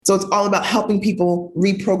So it's all about helping people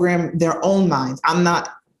reprogram their own minds. I'm not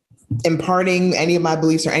imparting any of my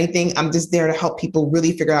beliefs or anything. I'm just there to help people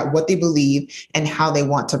really figure out what they believe and how they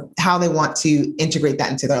want to integrate that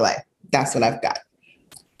into their life. That's what I've got.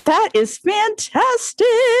 That is fantastic.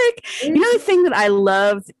 You know, the thing that I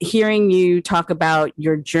love hearing you talk about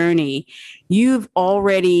your journey, you've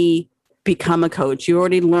already become a coach. You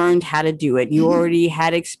already learned how to do it. You already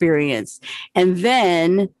had experience. And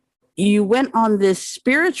then you went on this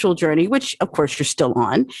spiritual journey, which of course you're still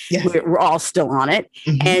on. Yes. We're all still on it.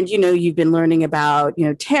 And, you know, you've been learning about, you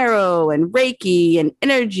know, tarot and Reiki and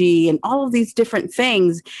energy and all of these different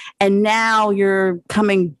things. And now you're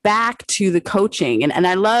coming back to the coaching. And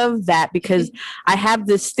I love that because I have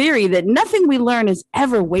this theory that nothing we learn is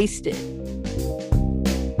ever wasted.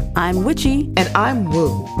 I'm Witchy. And I'm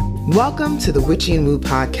Woo. Welcome to the Witchy and Woo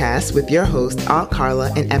podcast with your hosts, Aunt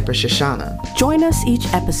Carla and Empress Shoshana. Join us each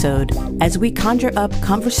episode as we conjure up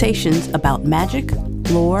conversations about magic,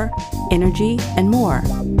 lore, energy, and more.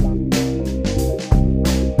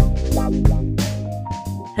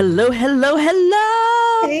 Hello, hello,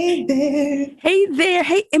 hello. Hey there. Hey there.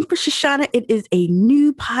 Hey, Empress Shoshana. It is a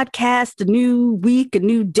new podcast, a new week, a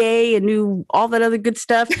new day, all that other good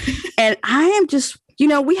stuff. And I am just, you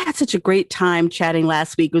know, we had such a great time chatting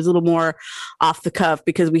last week. It was a little more off the cuff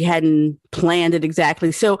because we hadn't planned it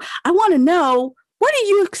exactly. So I want to know, what are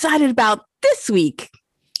you excited about this week?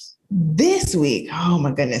 This week? Oh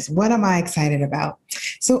my goodness. What am I excited about?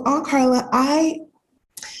 So Aunt Carla,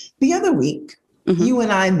 the other week, you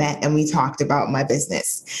and I met and we talked about my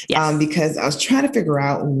business. Yes. Because I was trying to figure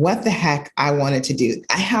out what the heck I wanted to do.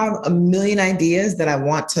 I have a million ideas that I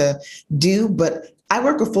want to do, but I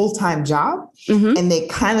work a full-time job and they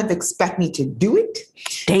kind of expect me to do it.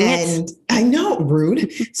 Dang and it. I know,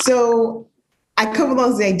 rude. So I come with all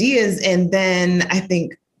these ideas and then I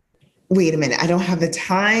think, wait a minute, I don't have the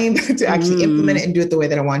time to actually implement it and do it the way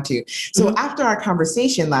that I want to. So after our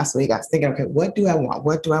conversation last week, I was thinking, okay, what do I want?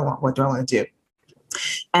 What do I want? What do I want to do?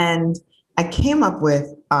 And I came up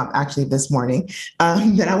with, actually this morning,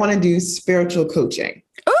 that I want to do spiritual coaching.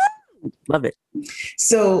 Love it.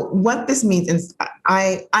 So what this means is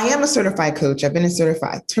I am a certified coach. I've been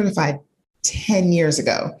certified 10 years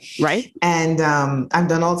ago. Right. And I've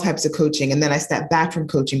done all types of coaching. And then I stepped back from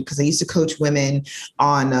coaching because I used to coach women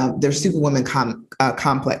on their Superwoman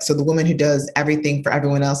complex. So the woman who does everything for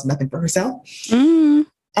everyone else, nothing for herself.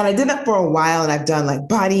 And I did that for a while. And I've done like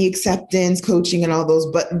body acceptance coaching and all those.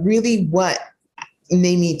 But really what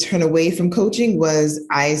made me turn away from coaching was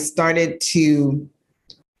I started to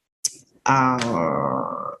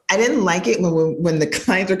I didn't like it when the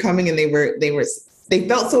clients were coming and they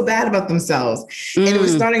felt so bad about themselves and it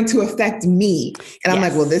was starting to affect me. And I'm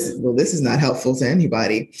like, well, this is not helpful to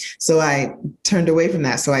anybody. So I turned away from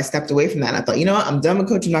that. So I stepped away from that. And I thought, you know what, I'm done with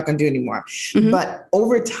coaching. I'm not going to do it anymore. But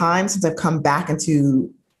over time, since I've come back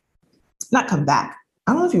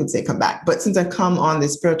I don't know if you would say come back, but since I've come on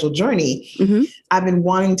this spiritual journey, I've been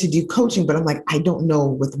wanting to do coaching, but I'm like, I don't know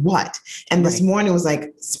with what. And this morning was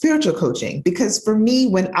like spiritual coaching, because for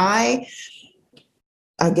me,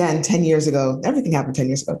 again, 10 years ago, everything happened 10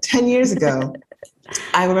 years ago. 10 years ago,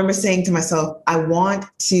 I remember saying to myself, I want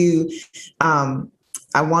to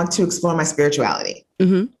explore my spirituality.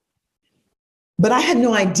 But I had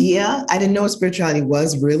no idea. I didn't know what spirituality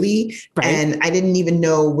was really. Right. And I didn't even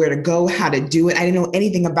know where to go, how to do it. I didn't know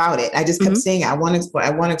anything about it. I just kept saying, I want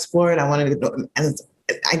to explore it. I wanted to go. And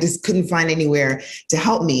I just couldn't find anywhere to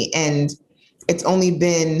help me. And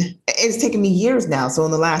it's taken me years now. So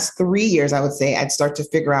in the last 3 years, I would say I'd start to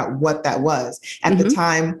figure out what that was. At the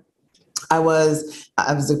time, I was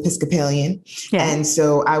Episcopalian. Yeah. And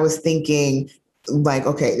so I was thinking, like,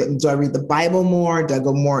 okay, do I read the Bible more? Do I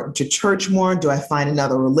go more to church more? Do I find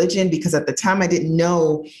another religion? Because at the time I didn't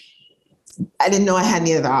know I had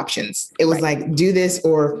any other options. It was like, do this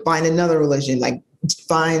or find another religion, like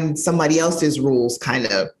find somebody else's rules kind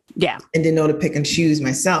of. Yeah. And didn't know to pick and choose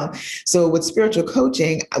myself. So with spiritual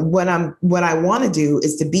coaching, what I want to do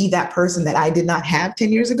is to be that person that I did not have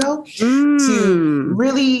 10 years ago, to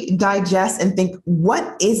really digest and think,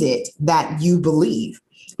 what is it that you believe?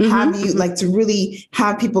 Have you to really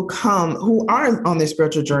have people come who are on their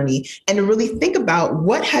spiritual journey and to really think about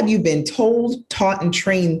what have you been told, taught, and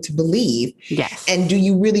trained to believe? Yes. And do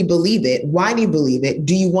you really believe it? Why do you believe it?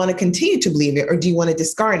 Do you want to continue to believe it, or do you want to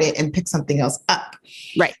discard it and pick something else up?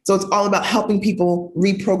 Right. So it's all about helping people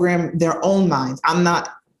reprogram their own minds. I'm not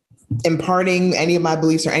imparting any of my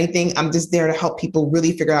beliefs or anything. I'm just there to help people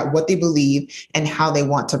really figure out what they believe and how they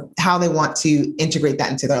want to integrate that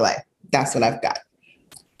into their life. That's what I've got.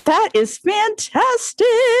 That is fantastic.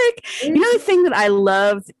 You know, the thing that I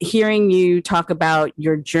love hearing you talk about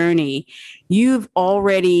your journey, you've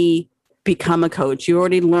already become a coach. You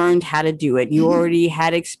already learned how to do it. You already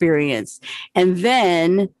had experience. And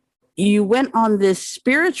then you went on this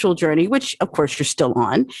spiritual journey, which of course you're still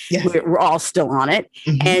on. Yes. We're all still on it.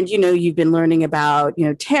 And, you know, you've been learning about, you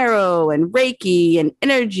know, tarot and Reiki and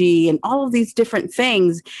energy and all of these different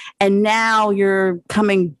things. And now you're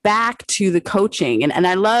coming back to the coaching. And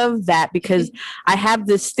I love that because I have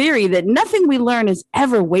this theory that nothing we learn is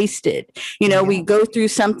ever wasted. You know, we go through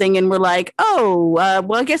something and we're like, oh,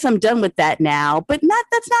 well, I guess I'm done with that now. But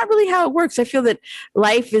that's not really how it works. I feel that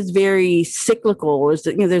life is very cyclical.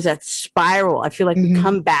 There's that spiral. I feel like we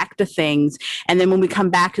come back to things, and then when we come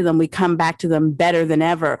back to them better than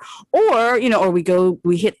ever, or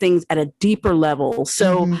we hit things at a deeper level.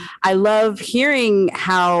 So I love hearing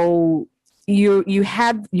how you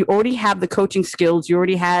already have the coaching skills, you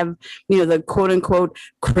already have, you know, the quote unquote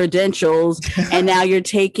credentials, and now you're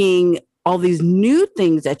taking all these new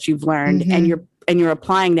things that you've learned and you're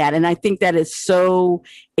applying that. And I think that is so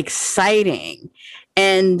exciting.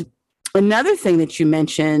 And another thing that you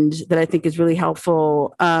mentioned that I think is really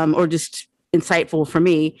helpful, or just insightful for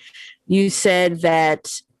me, you said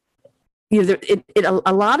that, you know,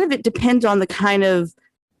 a lot of it depends on the kind of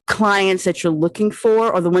clients that you're looking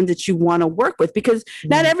for, or the ones that you want to work with, because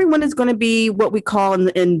not everyone is going to be what we call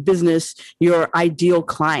in business your ideal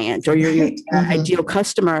client or your ideal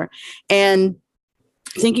customer. And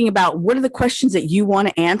thinking about what are the questions that you want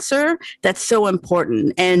to answer, that's so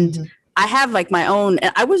important. And I have like my own,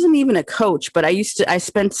 I wasn't even a coach, but I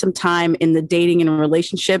spent some time in the dating and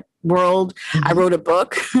relationship world. I wrote a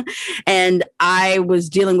book and I was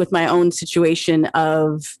dealing with my own situation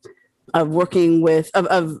of working with,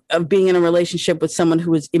 of being in a relationship with someone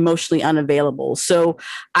who was emotionally unavailable. So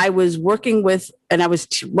I was working with, and I was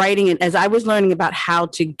writing it as I was learning about how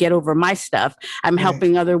to get over my stuff. I'm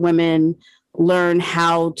helping other women learn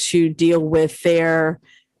how to deal with their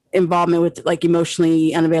involvement with like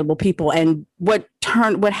emotionally unavailable people. And what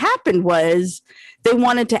happened was they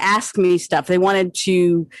wanted to ask me stuff. They wanted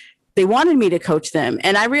me to coach them.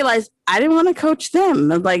 And I realized I didn't want to coach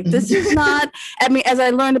them. I'm like, this is not, I mean, as I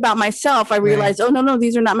learned about myself, I realized, oh, no,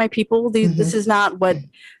 these are not my people. This is not what,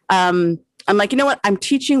 I'm like, you know what? I'm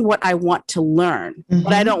teaching what I want to learn,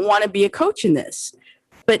 but I don't want to be a coach in this.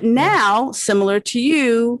 But now, similar to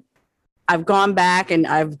you, I've gone back and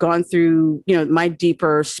I've gone through, you know, my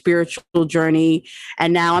deeper spiritual journey.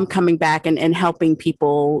 And now I'm coming back and helping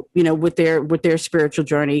people, you know, with their spiritual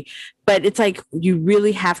journey. But it's like, you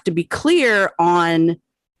really have to be clear on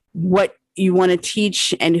what you want to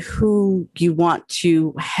teach and who you want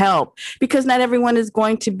to help, because not everyone is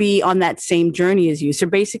going to be on that same journey as you. So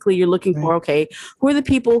basically you're looking for, okay, who are the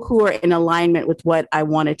people who are in alignment with what I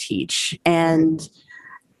want to teach? And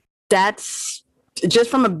that's,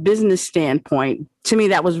 just from a business standpoint, to me,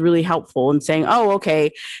 that was really helpful in saying, oh,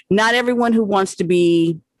 okay, not everyone who wants to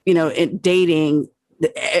be, you know, dating,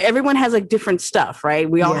 everyone has like different stuff, right?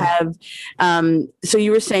 We all have. So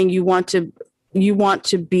you were saying you want to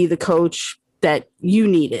be the coach that you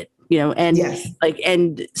needed, you know, and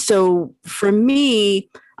and so for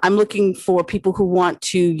me, I'm looking for people who want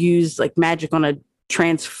to use like magic on a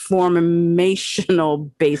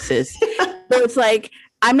transformational basis. So it's like,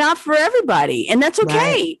 I'm not for everybody, and that's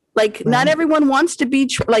okay. Not everyone wants to be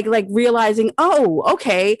like realizing, oh,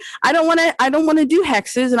 okay, I don't want to do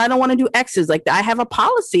hexes and I don't want to do X's. Like I have a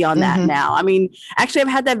policy on that now. I mean, actually, I've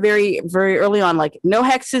had that very, very early on, like no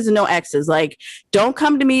hexes and no X's. Like, don't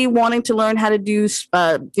come to me wanting to learn how to do,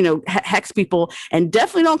 hex people, and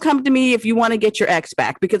definitely don't come to me if you want to get your X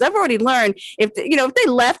back, because I've already learned if they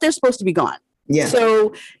left, they're supposed to be gone. Yeah.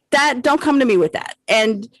 So don't come to me with that.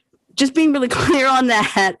 And just being really clear on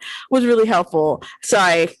that was really helpful.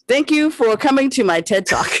 Sorry. Thank you for coming to my TED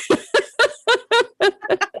Talk.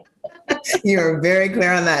 You're very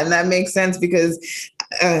clear on that. And that makes sense because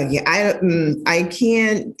I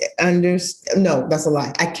can't understand. No, that's a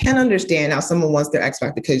lie. I can't understand how someone wants their X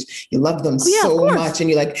back because you love them so much and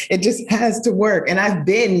you're like, it just has to work. And I've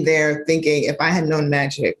been there thinking, if I had known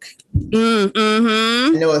magic,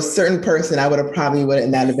 I know a certain person, I would have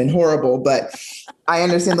and that would have been horrible. But I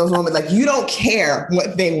understand those moments, like you don't care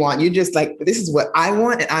what they want. You're just like, this is what I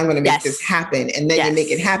want and I'm going to make this happen. And then you make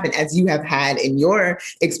it happen as you have had in your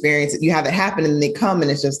experience. You have it happen and they come and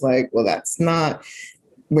it's just like, well, that's not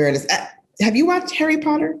where it is. Have you watched Harry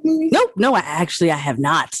Potter movies? No, I have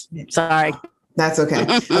not. Sorry. That's okay.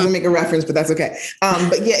 I was gonna make a reference, but that's okay.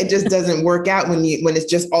 But yeah, it just doesn't work out when it's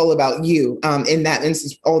just all about you. In that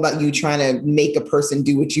instance, all about you trying to make a person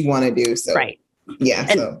do what you want to do. So right.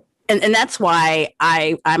 Yeah. and that's why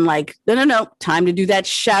I'm like, no, time to do that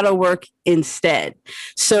shadow work instead.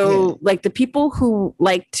 So like the people who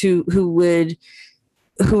would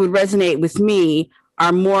resonate with me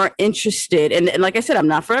are more interested. And like I said, I'm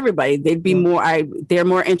not for everybody. They'd be they're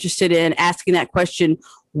more interested in asking that question.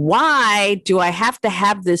 Why do I have to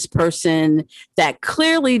have this person that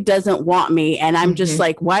clearly doesn't want me? And I'm just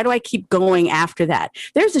like, why do I keep going after that?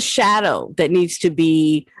 There's a shadow that needs to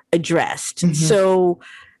be addressed. So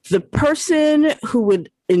the person who would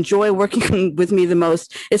enjoy working with me the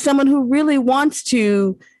most is someone who really wants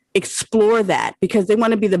to explore that because they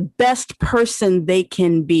want to be the best person they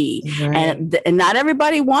can be. Right. And not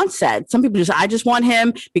everybody wants that. Some people I just want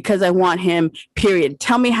him because I want him, period.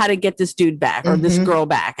 Tell me how to get this dude back or this girl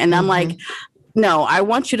back. And I'm like, no, I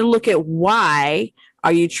want you to look at why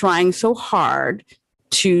are you trying so hard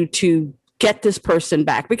to get this person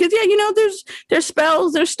back? Because there's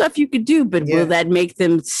spells, there's stuff you could do, but will that make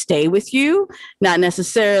them stay with you? Not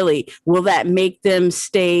necessarily. Will that make them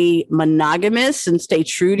stay monogamous and stay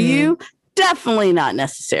true to you? Definitely not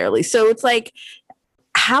necessarily. So it's like,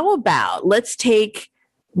 how about let's take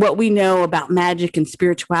what we know about magic and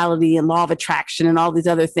spirituality and law of attraction and all these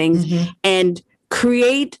other things and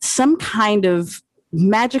create some kind of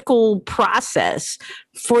magical process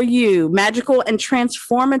for you, magical and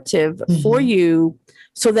transformative for you,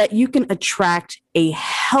 so that you can attract a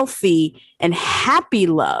healthy and happy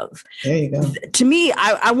love. There you go. To me,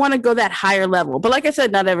 I want to go that higher level. But like I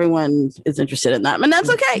said, not everyone is interested in that. And that's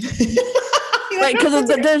okay. Like, because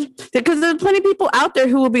there's plenty of people out there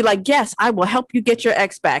who will be like, yes, I will help you get your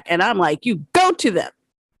ex back. And I'm like, you go to them.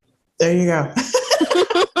 There you go.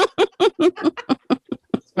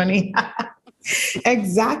 It's funny.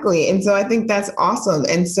 Exactly. And so I think that's awesome.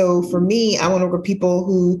 And so for me, I want to work with people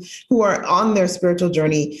who are on their spiritual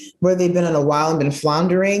journey where they've been in a while and been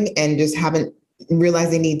floundering and just haven't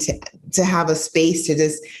realized they need to have a space to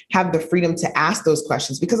just have the freedom to ask those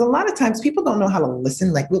questions. Because a lot of times people don't know how to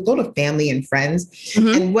listen. Like we'll go to family and friends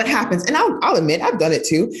and what happens, and I'll admit I've done it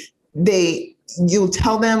too. You'll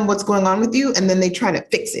tell them what's going on with you and then they try to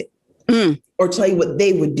fix it or tell you what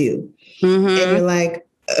they would do. And you're like,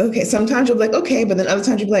 okay, sometimes you'll be like, okay, but then other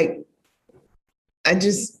times you'll be like, I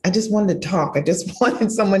just wanted to talk. I just wanted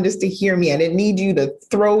someone just to hear me. I didn't need you to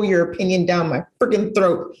throw your opinion down my freaking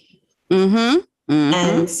throat.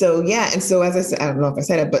 And so, and so as I said, I don't know if I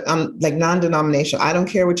said it, but I'm like non-denominational. I don't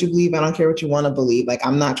care what you believe. I don't care what you want to believe. Like,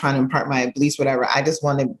 I'm not trying to impart my beliefs, whatever. I just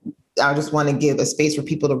want to give a space for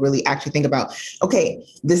people to really actually think about, okay,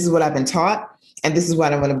 this is what I've been taught and this is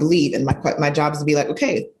what I want to believe. And my job is to be like,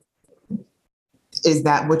 okay, is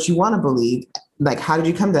that what you want to believe? Like, how did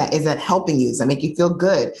you come to that? Is that helping you? Does that make you feel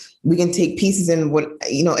good? We can take pieces and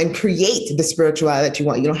and create the spirituality that you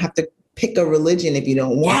want. You don't have to pick a religion if you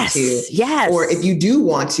don't want to. Yes. Or if you do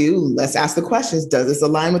want to, let's ask the questions. Does this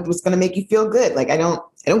align with what's going to make you feel good? Like, I don't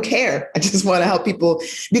care. I just want to help people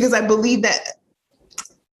because I believe that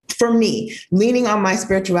for me, leaning on my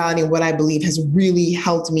spirituality and what I believe has really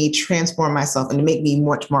helped me transform myself and to make me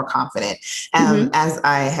much more confident. As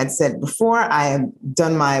I had said before, I have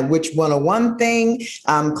done my Witch 101 thing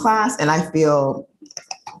class, and I feel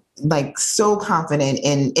like so confident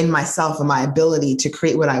in myself and my ability to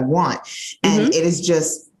create what I want. And it is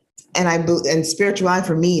just, and spirituality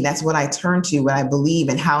for me, that's what I turn to, what I believe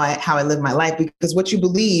and how I live my life, because what you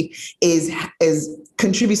believe is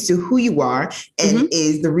contributes to who you are and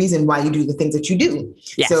is the reason why you do the things that you do.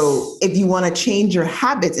 Yes. So if you want to change your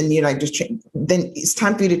habits and you're like, then it's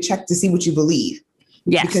time for you to check to see what you believe.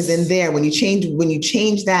 Yes. Because in there, when you change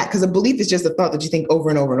that, because a belief is just a thought that you think over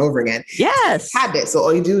and over and over again. Yes. Habit. So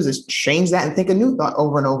all you do is just change that and think a new thought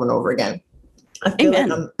over and over and over again. I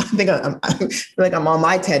feel like I'm on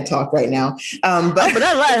my TED Talk right now.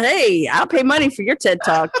 Hey, I'll pay money for your TED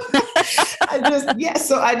Talk.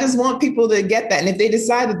 So I just want people to get that. And if they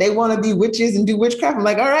decide that they want to be witches and do witchcraft, I'm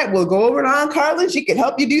like, all right, we'll go over to Aunt Carla. She can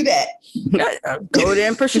help you do that. Go to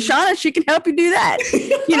Empress Shoshana. She can help you do that.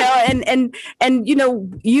 And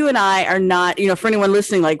you and I are not, for anyone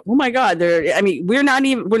listening, like, oh my God, we're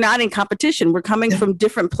not in competition. We're coming from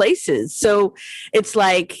different places. So it's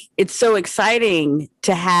like, it's so exciting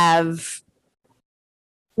to have.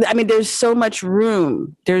 There's so much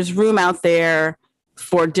room. There's room out there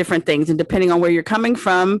for different things. And depending on where you're coming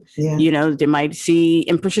from, they might see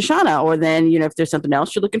Empress Shoshana, or then, if there's something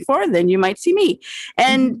else you're looking for, then you might see me.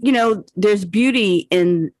 And, there's beauty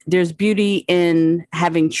in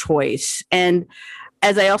having choice. And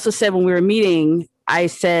as I also said when we were meeting, I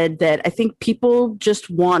said that I think people just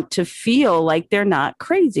want to feel like they're not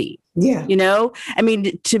crazy. Yeah. You know, I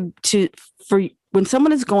mean, for when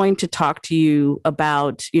someone is going to talk to you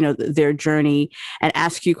about, their journey and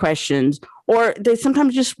ask you questions, or they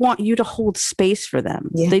sometimes just want you to hold space for them.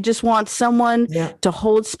 Yeah. They just want someone to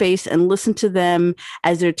hold space and listen to them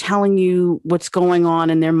as they're telling you what's going on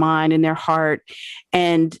in their mind and their heart.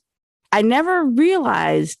 And I never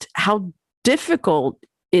realized how difficult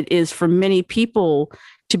it is for many people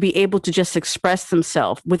to be able to just express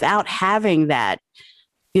themselves without having that,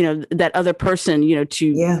 that other person,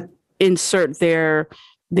 to insert their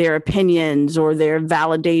opinions or their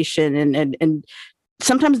validation. And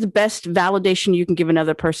sometimes the best validation you can give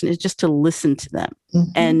another person is just to listen to them.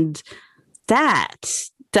 Mm-hmm. And that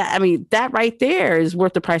right there is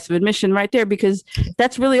worth the price of admission right there, because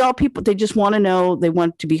that's really all people, they just want to know, they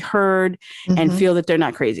want to be heard and feel that they're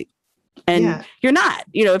not crazy. And you're not,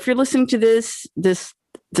 if you're listening to this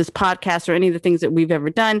podcast or any of the things that we've ever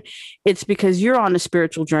done, it's because you're on a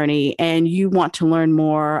spiritual journey and you want to learn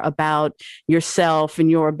more about yourself and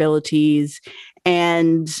your abilities.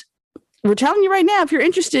 And we're telling you right now, if you're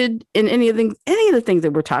interested in any of the things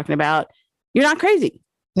that we're talking about, you're not crazy.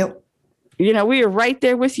 Nope. We are right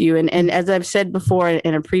there with you. And as I've said before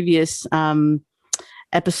in a previous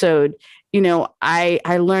episode,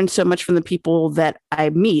 I learned so much from the people that I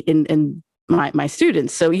meet and my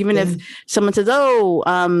students. So even if someone says,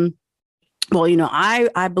 I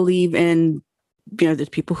believe in, there's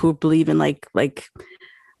people who believe in like,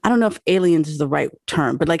 I don't know if aliens is the right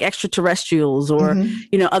term, but like extraterrestrials or,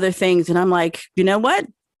 other things. And I'm like, you know what?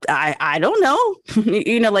 I don't know,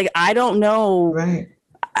 I don't know. Right.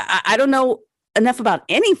 I don't know enough about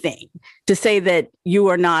anything to say that you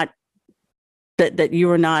are not, that you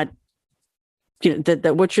are not,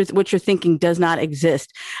 that what you're thinking does not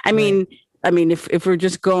exist. I mean, if we're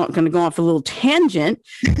just going to go off a little tangent,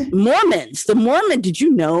 the Mormon, did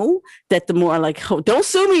you know that the more don't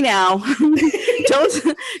sue me now,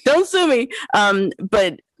 don't sue me.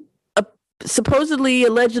 But supposedly,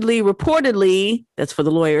 allegedly, reportedly, that's for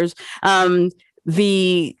the lawyers.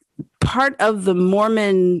 The part of the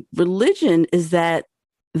Mormon religion is that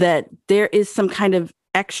there is some kind of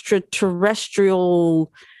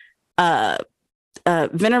extraterrestrial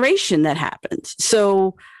veneration that happens.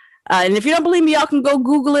 So, and if you don't believe me, y'all can go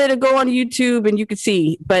Google it or go on YouTube and you can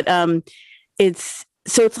see. But it's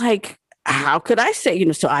like, how could I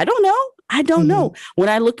say, so I don't know. I don't know. When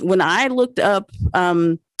I looked up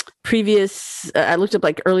I looked up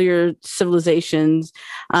like earlier civilizations.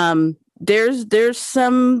 There's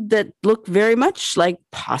some that look very much like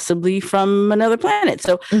possibly from another planet.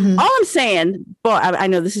 So all I'm saying, boy, I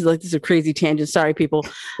know this is a crazy tangent. Sorry, people.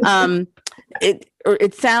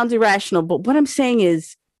 It sounds irrational, but what I'm saying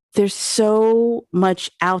is there's so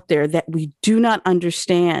much out there that we do not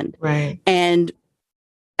understand. Right. And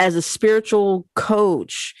as a spiritual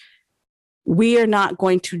coach, we are not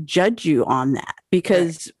going to judge you on that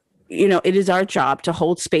because it is our job to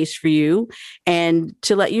hold space for you and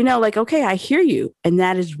to let you know, like, okay, I hear you. And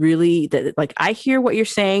that is really I hear what you're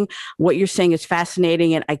saying. What you're saying is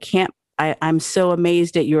fascinating. And I'm so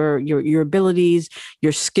amazed at your abilities,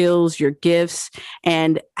 your skills, your gifts,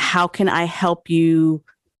 and how can I help you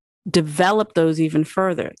develop those even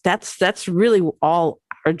further? That's really all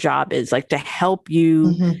our job is, like, to help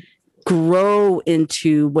you grow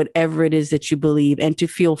into whatever it is that you believe and to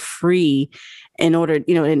feel free in order,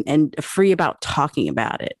 and free about talking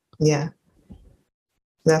about it. Yeah.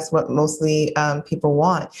 That's what mostly people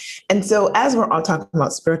want. And so as we're all talking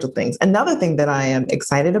about spiritual things, another thing that I am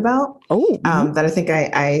excited about, that I think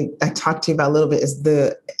I talked to you about a little bit is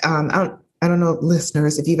I don't know,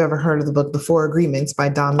 listeners, if you've ever heard of the book, The 4 Agreements by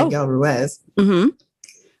Don Miguel Ruiz.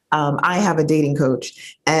 I have a dating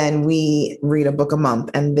coach and we read a book a month.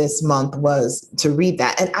 And this month was to read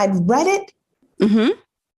that. And I'd read it.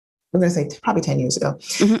 I'm going to say probably 10 years ago.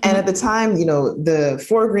 And at the time, the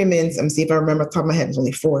 4 agreements, I'm see if I remember off the top of my head, there's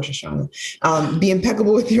only 4, Shoshana. Be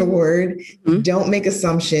impeccable with your word. Don't make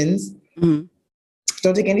assumptions. Don't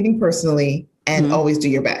take anything personally, and always do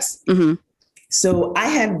your best. So I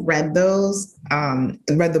had read those,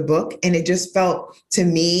 read the book, and it just felt to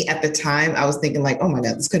me at the time, I was thinking like, oh my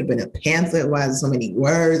God, this could have been a pamphlet. Why is there so many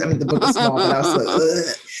words? I mean, the book was small, but I was like,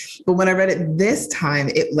 ugh. But when I read it this time,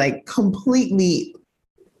 it like completely,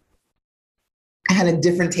 I had a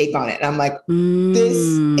different take on it. And I'm like, this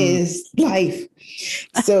is life.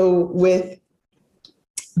 So with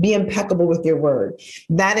be impeccable with your word,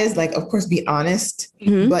 that is like, of course, be honest,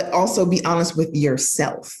 but also be honest with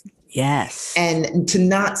yourself. Yes. And to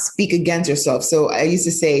not speak against yourself. So I used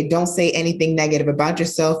to say, don't say anything negative about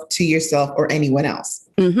yourself, to yourself, or anyone else.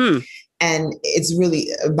 And it's really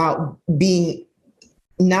about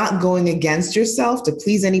not going against yourself to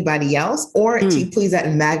please anybody else or to please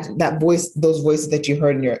that voice, those voices that you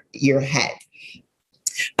heard in your head.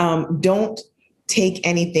 Don't take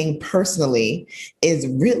anything personally is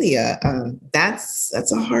really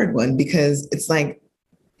that's a hard one, because it's like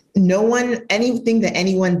anything that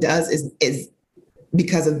anyone does is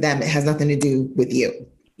because of them. It has nothing to do with you.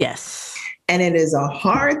 Yes. And it is a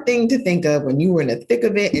hard thing to think of when you were in the thick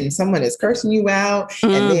of it and someone is cursing you out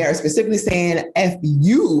and they are specifically saying F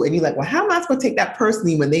you. And you're like, well, how am I supposed to take that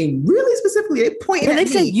personally when they really specifically pointed at me? They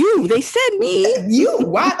said you. They said me. You.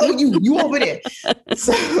 Why? Oh, you over there.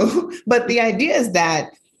 So, but the idea is that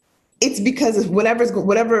it's because of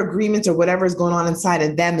whatever agreements or whatever is going on inside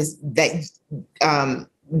of them is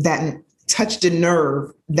that touched a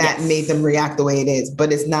nerve that made them react the way it is.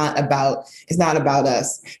 But it's not about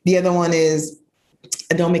us. The other one is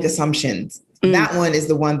don't make assumptions. That one is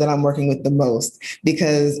the one that I'm working with the most,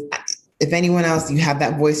 because if anyone else, you have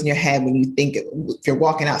that voice in your head when you think, if you're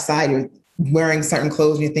walking outside, you're wearing certain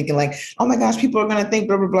clothes and you're thinking like, oh my gosh, people are going to think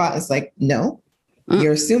blah, blah, blah. It's like, no,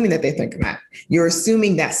 you're assuming that they think that. You're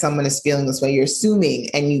assuming that someone is feeling this way. You're assuming.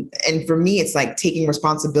 And for me, it's like taking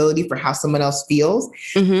responsibility for how someone else feels.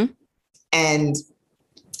 And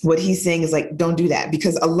what he's saying is like, don't do that,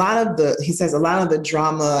 because he says a lot of the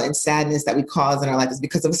drama and sadness that we cause in our life is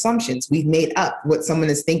because of assumptions. We've made up what someone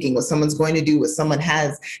is thinking, what someone's going to do, what someone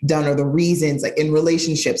has done, or the reasons, like in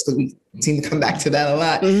relationships, because we seem to come back to that a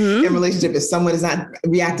lot. In relationship, if someone is not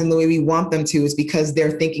reacting the way we want them to, it's because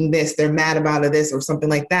they're thinking this, they're mad about this or something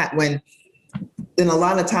like that. Then a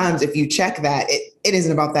lot of times, if you check that, it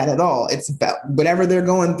isn't about that at all. It's about whatever they're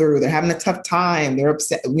going through. They're having a tough time. They're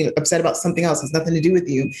upset about something else. It's nothing to do with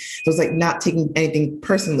you. So it's like not taking anything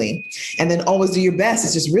personally. And then always do your best.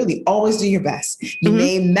 It's just really always do your best. You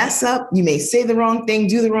may mess up. You may say the wrong thing,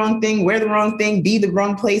 do the wrong thing, wear the wrong thing, be the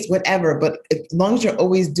wrong place, whatever. But as long as you're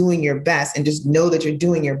always doing your best and just know that you're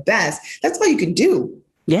doing your best, that's all you can do.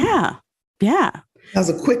 Yeah. Yeah. That was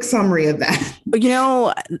a quick summary of that. But,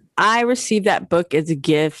 I received that book as a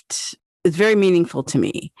gift. It's very meaningful to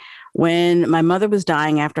me. When my mother was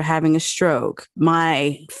dying after having a stroke,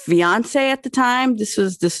 my fiance at the time, this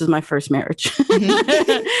is my first marriage,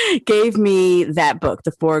 gave me that book,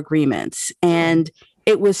 The Four Agreements. And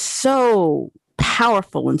it was so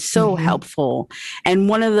powerful and so helpful. And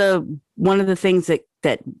one of the things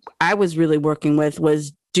that I was really working with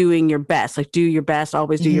was doing your best, like do your best,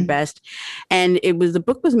 always do your best. And the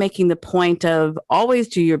book was making the point of always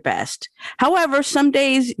do your best. However, some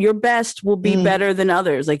days your best will be better than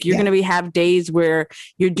others. Like you're going to have days where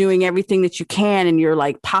you're doing everything that you can and you're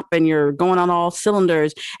like popping, you're going on all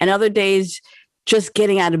cylinders. And other days just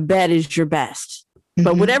getting out of bed is your best.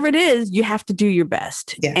 But whatever it is, you have to do your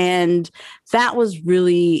best. Yes. And that was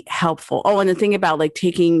really helpful. Oh, and the thing about like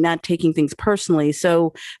not taking things personally.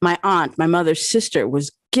 So my aunt, my mother's sister, was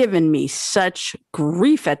giving me such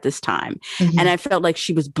grief at this time. And I felt like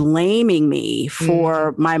she was blaming me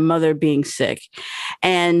for my mother being sick.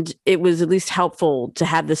 And it was at least helpful to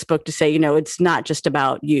have this book to say, it's not just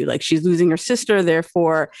about you. Like she's losing her sister,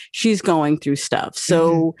 therefore she's going through stuff.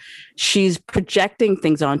 So she's projecting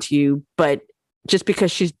things onto you, but just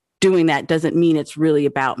because she's doing that doesn't mean it's really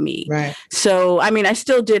about me. Right. So, I mean, I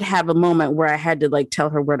still did have a moment where I had to like tell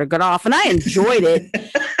her where to get off, and I enjoyed it.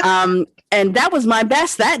 And that was my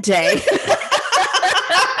best that day.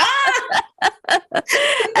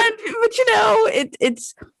 But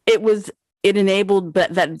it enabled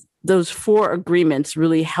that those four agreements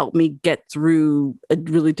really helped me get through a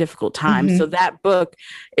really difficult time. So that book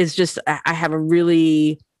is just, I have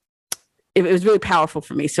it was really powerful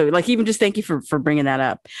for me. So like, even just thank you for bringing that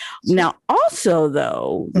up. Now, also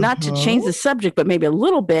though, not to change the subject, but maybe a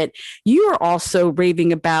little bit, you are also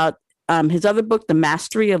raving about his other book, The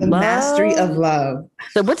Mastery of Love. The Mastery of Love.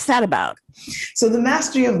 So what's that about? So The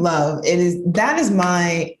Mastery of Love, I think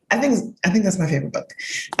that's my favorite book.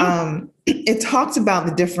 It talks about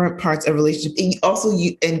the different parts of relationship. It also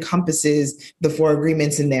encompasses the four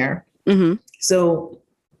agreements in there. So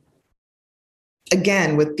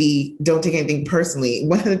again, with the don't take anything personally,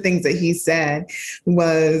 one of the things that he said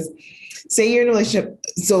was, say you're in a relationship,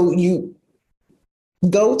 so you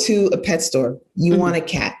go to a pet store, you want a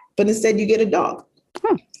cat, but instead you get a dog.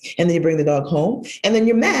 And then you bring the dog home, and then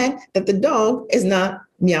you're mad that the dog is not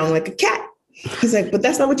meowing like a cat. He's like, but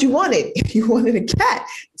that's not what you wanted. You wanted a cat.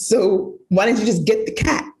 So why didn't you just get the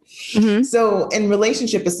cat? So in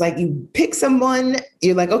relationship, it's like you pick someone,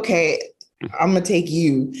 you're like, okay, I'm going to take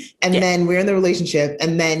you. And then we're in the relationship,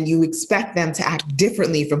 and then you expect them to act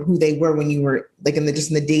differently from who they were when you were like in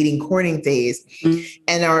the dating courting phase,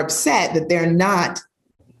 and are upset that they're not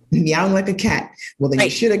meowing like a cat. Well, then you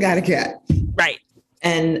Right. should have got a cat. Right.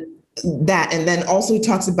 And then also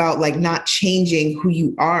talks about like not changing who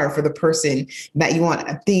you are for the person that you want.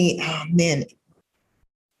 I think, oh man,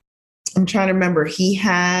 I'm trying to remember. He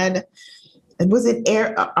had, was it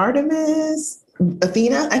Artemis,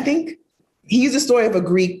 Athena? I think he used a story of a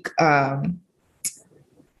Greek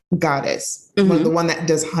goddess, Mm-hmm. the one that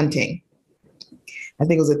does hunting. I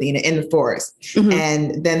think it was Athena in the forest. Mm-hmm.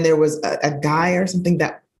 And then there was a guy or something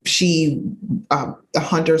that a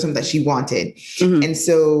hunter or something that she wanted. Mm-hmm. And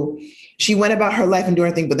so she went about her life and doing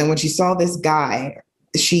her thing. But then when she saw this guy,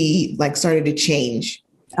 she like started to change.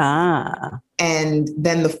 And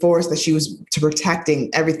then the forest that she was protecting,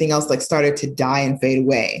 everything else like started to die and fade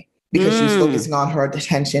away because she was focusing on her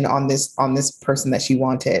attention on this person that she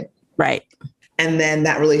wanted. Right. And then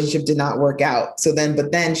that relationship did not work out.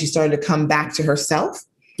 But then she started to come back to herself.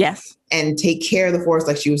 Yes. And take care of the forest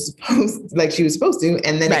like she was supposed to.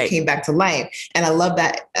 And then It came back to life. And I love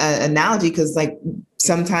that analogy because like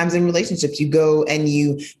sometimes in relationships, you go and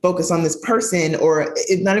you focus on this person, or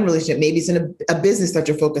it's not in a relationship, maybe it's in a business that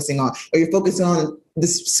you're focusing on, or you're focusing on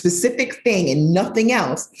this specific thing and nothing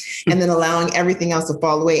else, and then allowing everything else to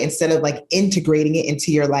fall away instead of like integrating it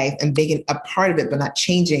into your life and making a part of it, but not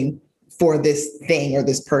changing for this thing or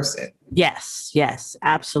this person. Yes,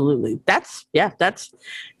 absolutely.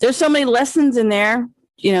 There's so many lessons in there,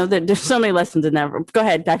 there's so many lessons in there. Go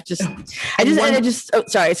ahead. Sorry.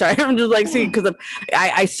 I'm just like, see, because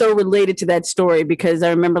I so related to that story because I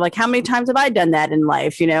remember like, how many times have I done that in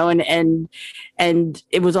life, and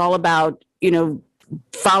it was all about,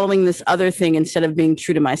 following this other thing instead of being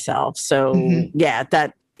true to myself. So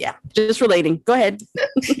just relating. Go ahead.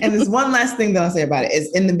 And there's one last thing that I'll say about it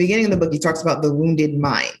is in the beginning of the book, he talks about the wounded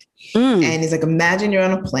mind. And he's like, imagine you're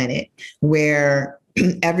on a planet where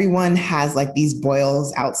everyone has like these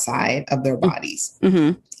boils outside of their bodies.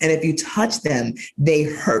 Mm-hmm. And if you touch them, they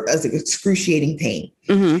hurt as like excruciating pain.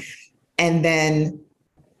 Mm-hmm. And then,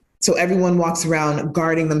 so everyone walks around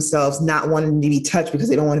guarding themselves, not wanting to be touched because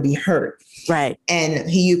they don't want to be hurt. Right. And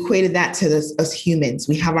he equated that to us humans.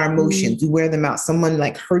 We have our emotions. We wear them out. Someone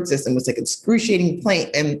like hurts us and it's like excruciating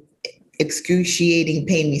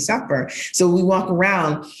pain we suffer. So we walk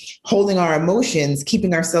around holding our emotions,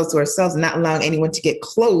 keeping ourselves to ourselves and not allowing anyone to get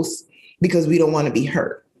close because we don't want to be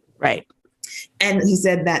hurt. Right. And he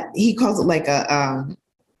said that he calls it like the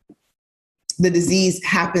disease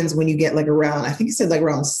happens when you get like around, I think he said like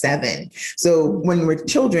around 7. So when we're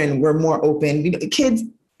children, we're more open. Kids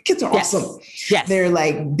are awesome. Yes. They're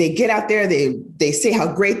like, they get out there, they say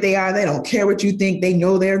how great they are. They don't care what you think. They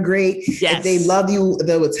know they're great. Yes. If they love you,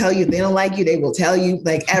 they will tell you. If they don't like you, they will tell you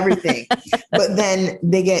like everything. But then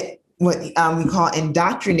they get what we call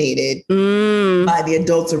indoctrinated by the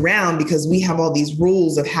adults around because we have all these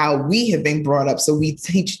rules of how we have been brought up. So we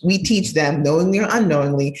teach them knowingly or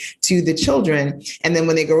unknowingly to the children. And then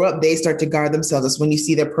when they grow up, they start to guard themselves. That's when you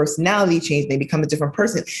see their personality change. They become a different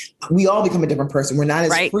person. We all become a different person. We're not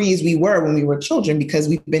as free as we were when we were children because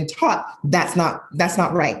we've been taught that's not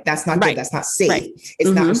right. That's not good. That's not safe. Right. It's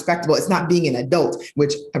not respectable. It's not being an adult,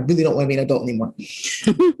 which I really don't want to be an adult anymore.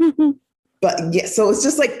 But yeah, so it's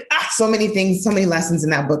just like so many things, so many lessons in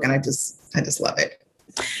that book. And I just love it.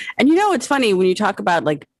 And it's funny when you talk about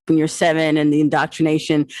like when you're 7 and the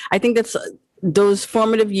indoctrination, I think that's those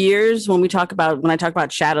formative years when I talk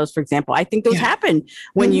about shadows, for example, I think those happen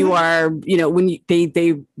when you are, when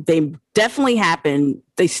they definitely happen.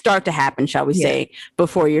 They start to happen, shall we say,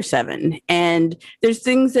 before you're 7. And there's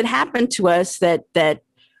things that happen to us that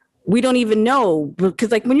we don't even know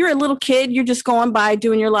because like when you're a little kid, you're just going by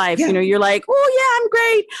doing your life. Yeah. You're like, oh yeah, I'm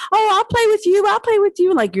great. Oh, I'll play with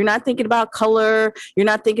you. Like you're not thinking about color. You're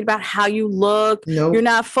not thinking about how you look. Nope. You're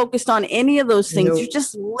not focused on any of those things. Nope. You're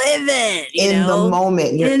just living in the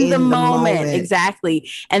moment. You're in the moment. Exactly.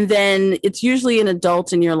 And then it's usually an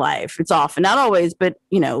adult in your life. It's often, not always, but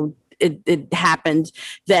it happens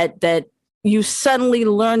that you suddenly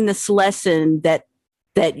learn this lesson that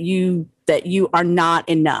you are not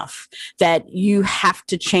enough, that you have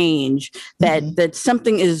to change, that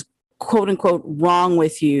something is quote unquote wrong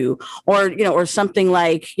with you, or something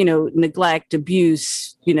like, neglect,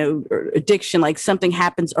 abuse, or addiction, like something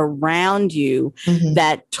happens around you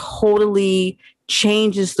that totally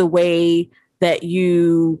changes the way that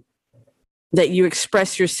you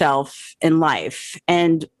express yourself in life.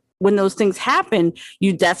 And when those things happen,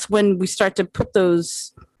 that's when we start to put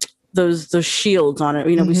those shields on it.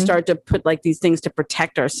 We start to put like these things to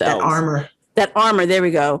protect ourselves. That armor. There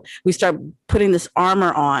we go. We start putting this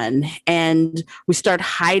armor on and we start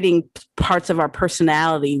hiding parts of our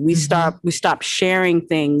personality. We stop sharing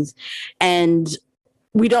things. And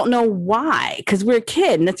we don't know why, because we're a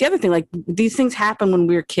kid. And that's the other thing. Like, these things happen when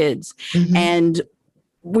we're kids. Mm-hmm. And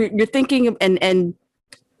you're thinking, and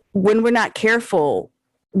when we're not careful,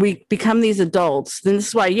 we become these adults. Then this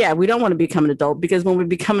is why, we don't want to become an adult, because when we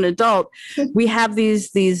become an adult, we have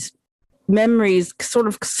these memories sort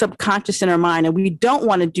of subconscious in our mind, and we don't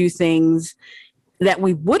want to do things that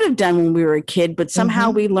we would have done when we were a kid, but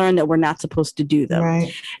somehow we learn that we're not supposed to do them.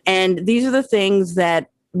 Right. And these are the things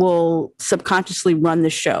that will subconsciously run the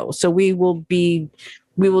show. So we will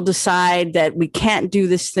decide that we can't do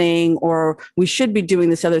this thing, or we should be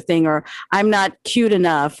doing this other thing, or I'm not cute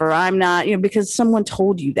enough, or I'm not, because someone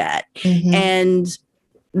told you that. Mm-hmm. And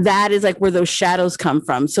that is like where those shadows come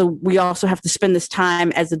from. So we also have to spend this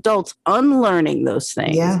time as adults unlearning those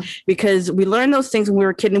things, because we learned those things when we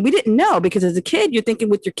were a kid and we didn't know, because as a kid, you're thinking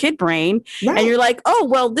with your kid brain and you're like, oh,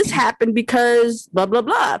 well, this happened because blah, blah,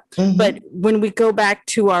 blah. Mm-hmm. But when we go back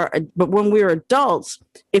to when we were adults,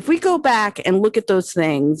 if we go back and look at those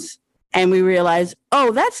things and we realize,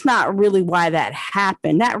 oh, that's not really why that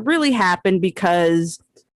happened. That really happened because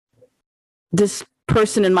this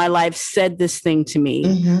person in my life said this thing to me.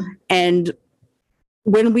 Mm-hmm. And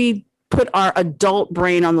when we put our adult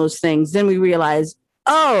brain on those things, then we realize,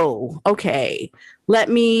 oh, okay, let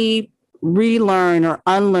me relearn or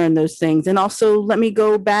unlearn those things. And also let me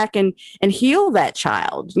go back and heal that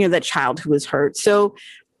child, that child who was hurt. So,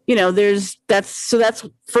 that's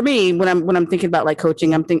for me, when I'm thinking about like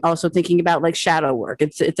coaching, I'm also thinking about like shadow work.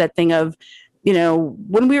 It's that thing of,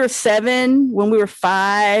 when we were 7, when we were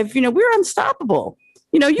 5, we were unstoppable.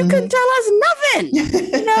 You couldn't tell us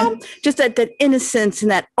nothing, just that innocence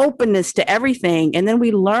and that openness to everything. And then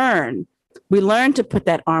we learn to put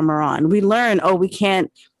that armor on. We learn, oh, we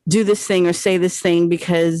can't do this thing or say this thing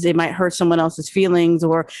because it might hurt someone else's feelings,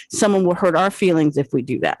 or someone will hurt our feelings if we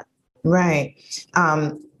do that. Right.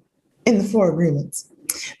 In the 4 Agreements,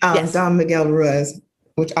 Don Miguel Ruiz,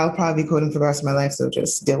 which I'll probably be quoting for the rest of my life, so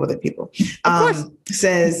just deal with it, people,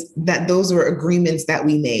 says that those were agreements that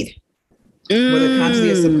we made, whether consciously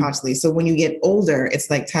or subconsciously. So when you get older, it's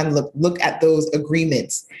like time to look at those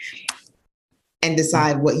agreements and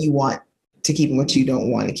decide what you want to keep and what you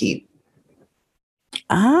don't want to keep.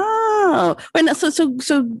 Oh,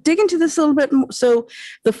 so dig into this a little bit more. So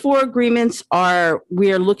the 4 agreements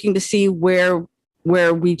we are looking to see where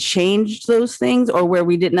we changed those things, or where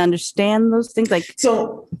we didn't understand those things. Like,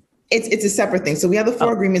 so it's a separate thing. So we have the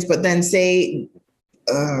 4 agreements, but then say,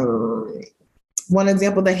 one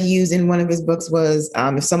example that he used in one of his books was,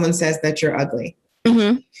 if someone says that you're ugly,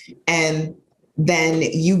 and then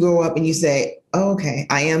you go up and you say, oh, okay,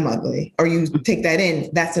 I am ugly, or you take that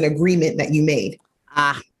in, that's an agreement that you made.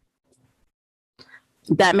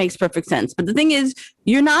 That makes perfect sense. But the thing is,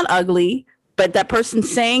 you're not ugly, but that person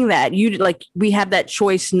saying that, we have that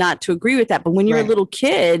choice not to agree with that. But when you're a little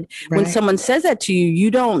kid, when someone says that to you,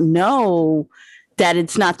 you don't know that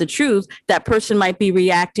it's not the truth. That person might be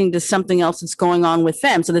reacting to something else that's going on with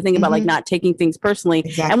them. So the thing about like not taking things personally.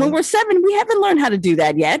 Exactly. And when we're 7, we haven't learned how to do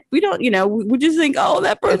that yet. We don't, we just think, oh,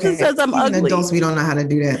 that person says I'm ugly. Even adults, we don't know how to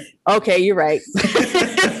do that. Okay, you're right.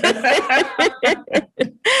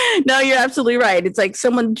 No, you're absolutely right. It's like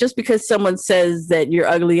just because someone says that you're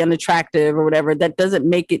ugly, unattractive or whatever, that doesn't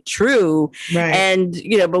make it true. Right. And,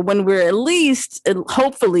 but when we're at least,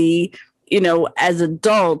 hopefully, as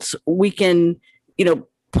adults, we can,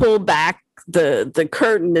 pull back the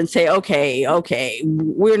curtain and say, okay,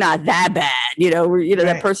 we're not that bad.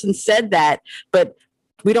 That person said that, but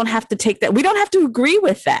we don't have to take that. We don't have to agree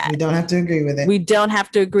with that. We don't have to agree with it. We don't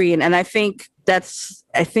have to agree. And I think that's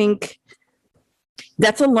a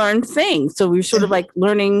learned thing. So we're sort of like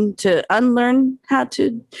learning to unlearn how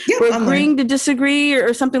to, we're agreeing to disagree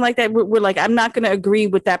or something like that. We're like, I'm not going to agree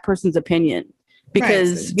with that person's opinion.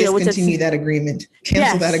 Because discontinue that agreement,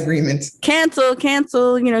 cancel that agreement,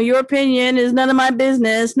 cancel. Your opinion is none of my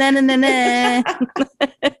business. Nah.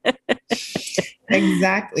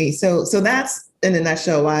 Exactly. So that's in a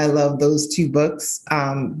nutshell why I love those 2 books,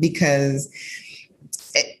 because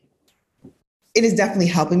it is definitely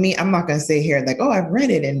helping me. I'm not going to say here like, oh, I've read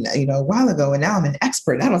it and a while ago and now I'm an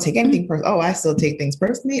expert. I don't take anything personally. Oh, I still take things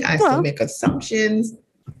personally. I still make assumptions.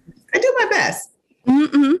 I do my best.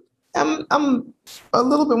 Mm-hmm. I'm a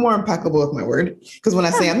little bit more impeccable with my word, because when I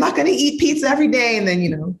say I'm not going to eat pizza every day, and then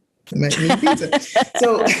I'm not going to eat pizza.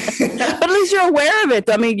 So, but at least you're aware of it.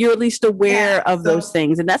 I mean, you're at least aware of those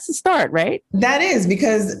things, and that's the start, right? That is,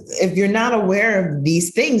 because if you're not aware of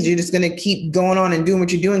these things, you're just going to keep going on and doing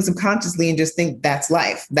what you're doing subconsciously, and just think that's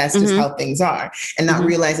life. That's just how things are, and not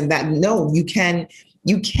realizing that no, you can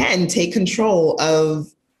take control of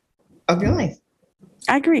your life.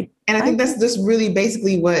 I agree. And I think that's just really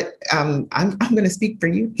basically what I'm going to speak for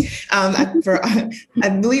you.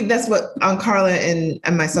 I believe that's what Carla and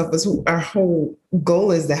myself was. Our whole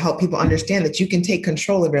goal is to help people understand that you can take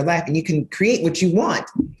control of your life and you can create what you want.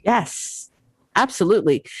 Yes,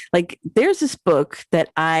 absolutely. Like there's this book that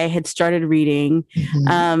I had started reading.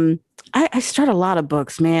 Mm-hmm. I start a lot of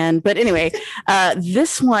books, man. But anyway,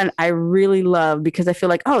 this one I really love because I feel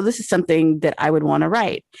like, oh, this is something that I would want to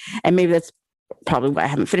write. And maybe that's probably why I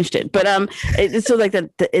haven't finished it. But it's so like that.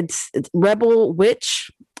 It's Rebel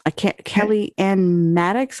Witch. Kelly Ann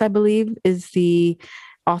Maddox, I believe, is the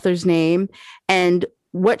author's name. And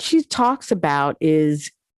what she talks about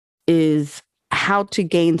is how to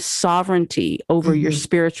gain sovereignty over your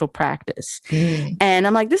spiritual practice. And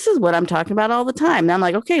I'm like, this is what I'm talking about all the time. And I'm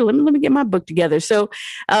like, okay, let me get my book together. So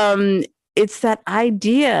it's that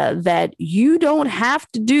idea that you don't have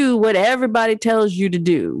to do what everybody tells you to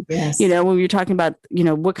do. Yes. You know, when you're talking about, you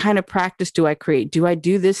know, what kind of practice do I create? Do I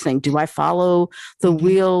do this thing? Do I follow the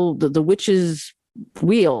wheel, the witch's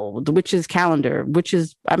wheel, the witch's calendar, which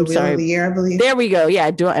is, I'm sorry. The year, I believe. There we go. Yeah.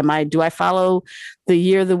 Do I follow the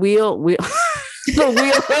year, the wheel? The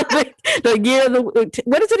wheel, the year,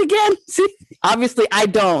 what is it again? See, obviously I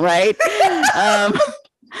don't, right?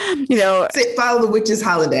 You know, follow the witch's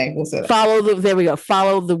holiday. We'll say that. There we go.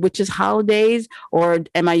 Follow the witch's holidays, or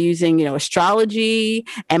am I using, you know, astrology?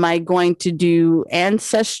 Am I going to do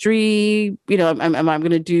ancestry? You know, am I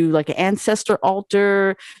going to do like an ancestor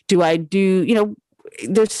altar? Do I do, you know,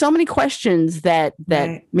 there's so many questions that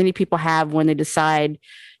right. many people have when they decide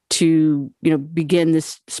to, you know, begin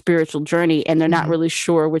this spiritual journey, and they're not really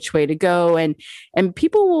sure which way to go. And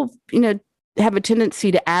people will, you know, have a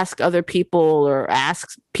tendency to ask other people or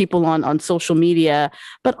ask people on social media,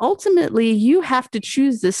 but ultimately you have to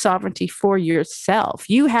choose this sovereignty for yourself.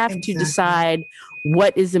 You have to decide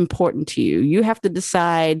what is important to you. You have to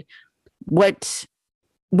decide what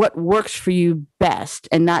works for you best,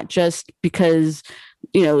 and not just because,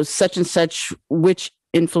 you know, such and such witch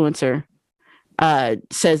influencer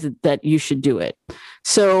says that you should do it.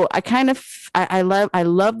 So I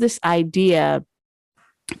love this idea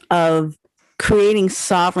of creating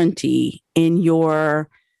sovereignty in your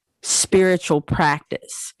spiritual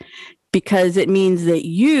practice, because it means that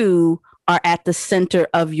you are at the center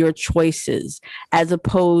of your choices, as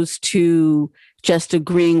opposed to just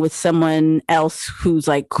agreeing with someone else who's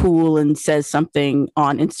like cool and says something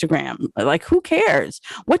on Instagram. Like, who cares?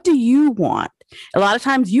 What do you want? A lot of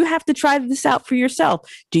times you have to try this out for yourself.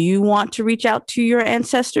 Do you want to reach out to your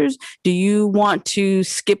ancestors? Do you want to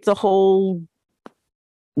skip the whole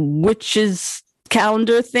witch's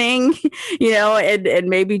calendar thing, you know, and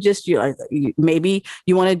maybe just maybe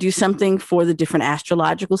you want to do something for the different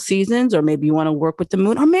astrological seasons, or maybe you want to work with the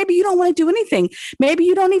moon, or maybe you don't want to do anything. Maybe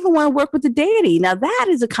you don't even want to work with the deity. Now that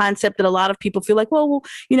is a concept that a lot of people feel like, well,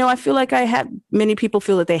 you know, I feel like many people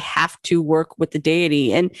feel that they have to work with the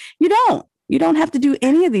deity, and you don't have to do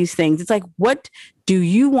any of these things. It's like, what do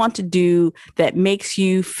you want to do that makes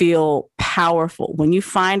you feel powerful? When you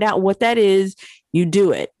find out what that is, you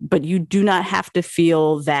do it, but you do not have to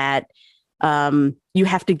feel that you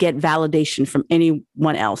have to get validation from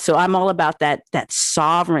anyone else. So I'm all about that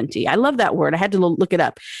sovereignty. I love that word. I had to look it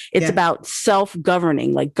up. It's about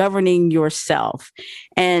self-governing, like governing yourself.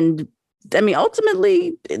 And I mean,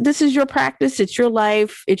 ultimately, this is your practice. It's your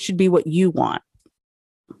life. It should be what you want.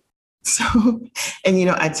 So, and you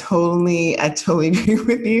know, I totally agree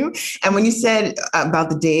with you. And when you said about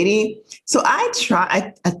the deity, so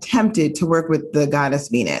I attempted to work with the goddess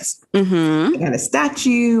Venus. I had a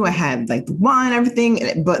statue, I had like the wand,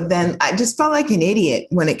 everything, but then I just felt like an idiot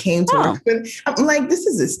when it came to work with. I'm like, this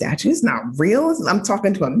is a statue, it's not real. I'm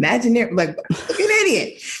talking to imaginary, like an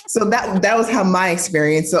idiot. So that was how my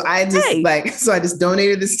experience. So I just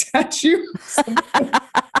donated the statue.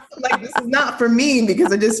 Like, this is not for me,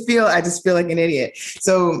 because I just feel like an idiot.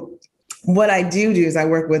 So what I do is I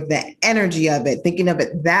work with the energy of it. Thinking of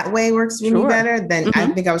it that way works for me better than I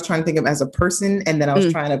think I was trying to think of as a person. And then I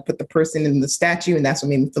was trying to put the person in the statue, and that's what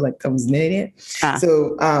made me feel like I was an idiot.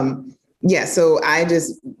 So, so I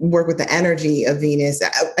just work with the energy of Venus.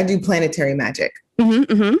 I do planetary magic.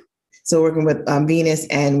 So working with Venus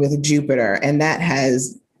and with Jupiter, and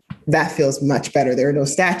that feels much better. There are no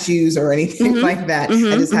statues or anything like that.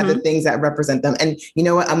 I just have the things that represent them. And you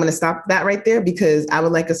know what? I'm going to stop that right there, because I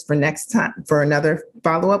would like us for next time, for another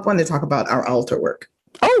follow-up one, to talk about our altar work.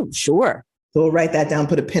 Oh, sure. So we'll write that down,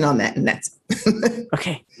 put a pin on that, and that's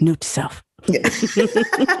okay. Note to self. Yeah.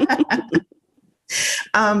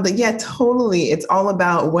 But yeah, totally. It's all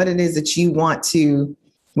about what it is that you want to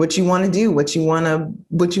what you want to do, what you want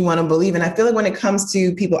to believe. And I feel like when it comes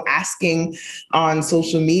to people asking on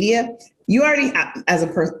social media, you already, as a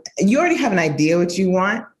person, you already have an idea what you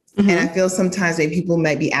want. Mm-hmm. And I feel sometimes maybe people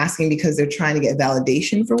might be asking because they're trying to get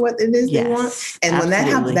validation for what it is they want. And when that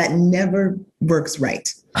happens, that never works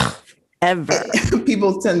right. Ever.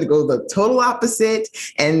 People tend to go the total opposite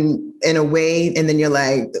and in a way, and then you're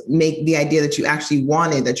like, make the idea that you actually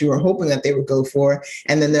wanted, that you were hoping that they would go for.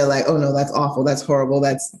 And then they're like, oh no, that's awful. That's horrible.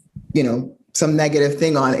 That's, some negative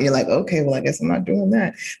thing on it. And you're like, okay, well, I guess I'm not doing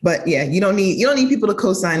that. But yeah, you don't need people to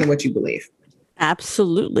co-sign in what you believe.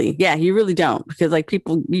 Absolutely. Yeah, you really don't. Because like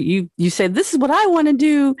people, you say, this is what I want to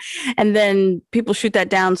do. And then people shoot that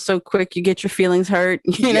down so quick, you get your feelings hurt.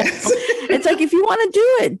 Yes. It's like, if you want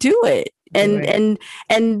to do it. And, right.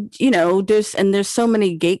 and there's so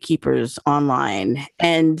many gatekeepers online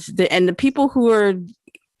and the people who are,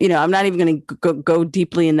 I'm not even going to go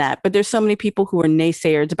deeply in that, but there's so many people who are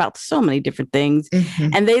naysayers about so many different things.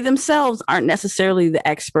 Mm-hmm. And they themselves aren't necessarily the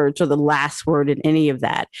experts or the last word in any of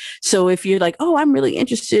that. So if you're like, oh, I'm really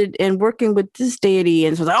interested in working with this deity.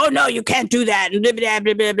 And so it's like, oh, no, you can't do that. And blah, blah,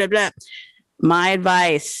 blah, blah, blah, blah. My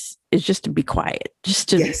advice is just to be quiet, just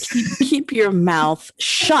to keep your mouth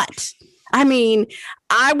shut. I mean,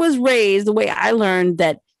 I was raised the way I learned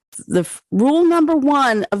that the rule number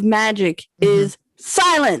one of magic is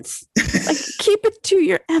silence. Like, keep it to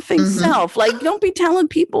your effing self. Like, don't be telling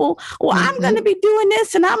people, well, I'm going to be doing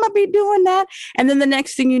this and I'm going to be doing that. And then the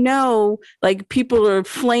next thing you know, like, people are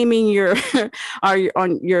flaming you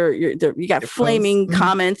got flaming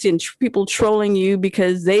comments and people trolling you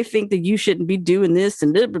because they think that you shouldn't be doing this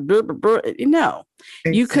and blah, blah, blah, blah.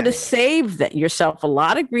 Exactly. You could have saved yourself a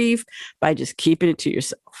lot of grief by just keeping it to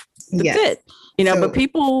yourself. That's it. But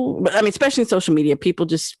people, especially in social media, people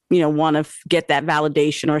just, want to get that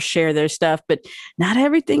validation or share their stuff, but not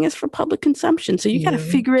everything is for public consumption. So you got to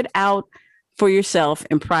figure it out for yourself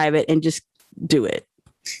in private and just do it.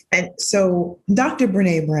 And so Dr.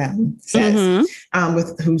 Brené Brown says,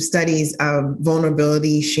 who studies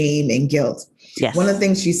vulnerability, shame, and guilt. Yes. One of the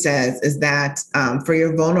things she says is that for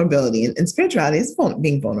your vulnerability, and spirituality is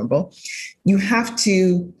being vulnerable, you have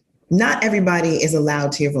to, not everybody is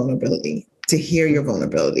allowed to your vulnerability, to hear your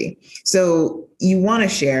vulnerability. So you want to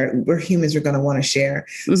share, we're humans, are going to want to share.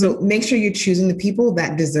 Mm-hmm. So make sure you're choosing the people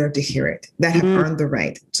that deserve to hear it, that have earned the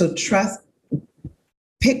right. So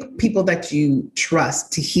pick people that you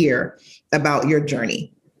trust to hear about your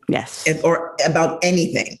journey. Yes. Or about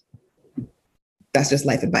anything. That's just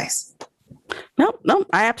life advice. No,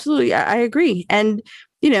 I absolutely, I agree. And,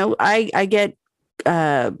 I get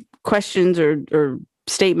questions or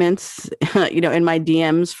statements, in my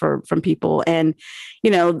DMs from people. And,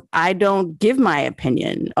 I don't give my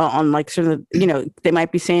opinion on like sort of, they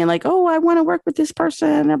might be saying like, oh, I want to work with this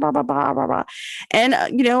person, blah, blah, blah, blah, blah. And,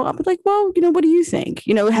 I'm like, well, what do you think?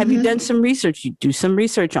 Have you done some research? You do some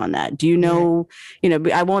research on that. Do you know,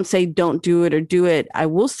 I won't say don't do it or do it. I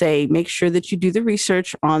will say, make sure that you do the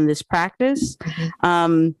research on this practice.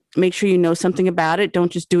 Make sure you know something about it.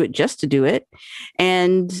 Don't just do it just to do it.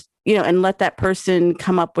 And, and let that person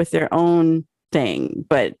come up with their own thing.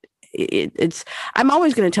 But I'm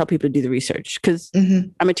always going to tell people to do the research because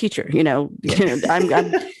I'm a teacher,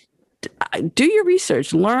 I'm do your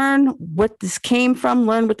research, learn what this came from,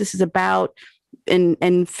 learn what this is about,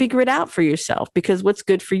 and figure it out for yourself, because what's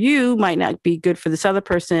good for you might not be good for this other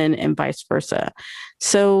person and vice versa.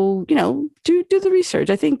 So, do the research.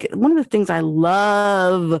 I think one of the things I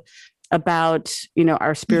love about,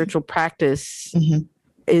 our spiritual practice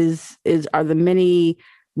are the many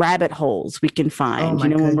rabbit holes we can find,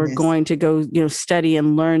 when we're going to go, study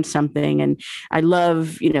and learn something. And I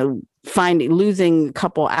love, losing a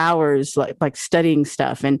couple hours, like studying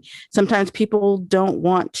stuff. And sometimes people don't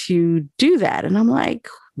want to do that. And I'm like,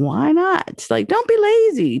 why not? It's like, don't be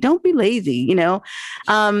lazy,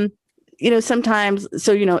 sometimes,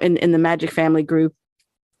 so, in the Magic Family group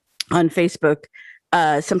on Facebook,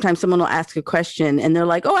 sometimes someone will ask a question and they're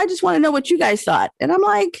like, oh, I just want to know what you guys thought. And I'm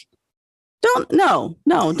like,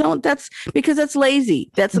 don't. That's because that's lazy.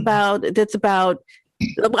 That's about,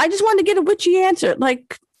 I just wanted to get a witchy answer.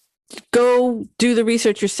 Like, go do the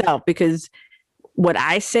research yourself, because what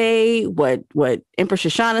I say, what Empress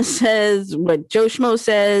Shoshana says, what Joe Schmo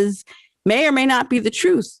says may or may not be the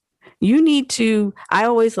truth. You need to,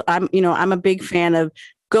 I'm a big fan of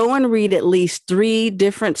go and read at least 3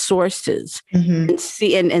 different sources and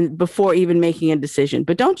see, and before even making a decision.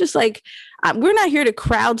 But don't just we're not here to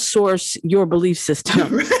crowdsource your belief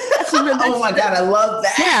system. Oh my God, I love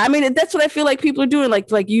that. Yeah, that's what I feel like people are doing,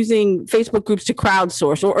 like using Facebook groups to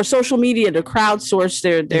crowdsource or social media to crowdsource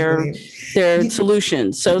their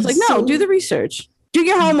solutions. So it's like, no, do the research. Do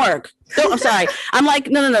your homework. I'm sorry. I'm like,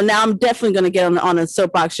 no. Now I'm definitely going to get on a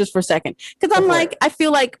soapbox just for a second. Because I'm like, I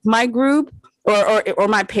feel like my group or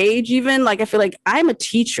my page even, like, I feel like I'm a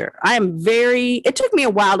teacher. It took me a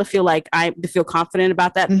while to feel confident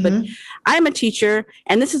about that. But I'm a teacher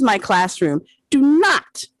and this is my classroom. Do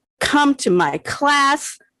not come to my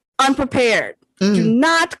class unprepared. Do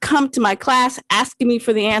not come to my class asking me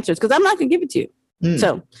for the answers because I'm not going to give it to you.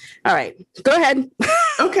 So, all right, go ahead.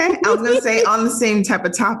 Okay. I was going to say on the same type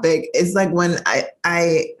of topic, it's like when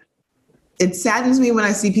it saddens me when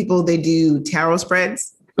I see people, they do tarot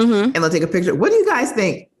spreads and they'll take a picture. What do you guys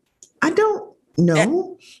think? I don't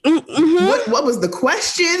know. What was the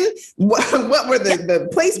question? What were the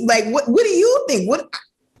place? Like, what do you think? What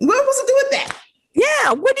was it do with that?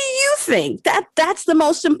 Yeah. What do you think? That's the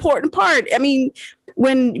most important part. I mean,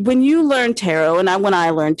 when you learn tarot and when I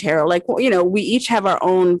learned tarot, like, you know, we each have our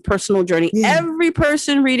own personal journey. Yeah. Every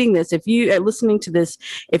person reading this, if you are listening to this,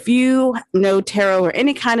 if you know tarot or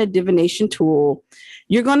any kind of divination tool,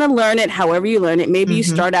 you're going to learn it however you learn it. Maybe you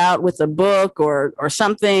start out with a book or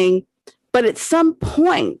something, but at some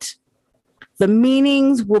point, the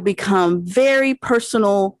meanings will become very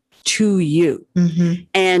personal to you.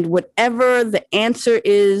 And whatever the answer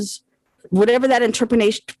is, whatever that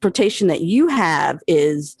interpretation that you have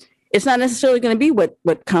is, it's not necessarily going to be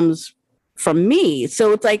what comes from me.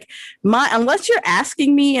 So it's like unless you're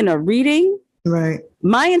asking me in a reading, right?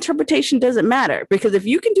 My interpretation doesn't matter because if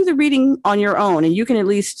you can do the reading on your own and you can at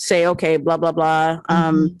least say, okay, blah, blah, blah.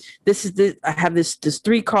 I have this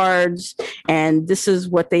 3 cards and this is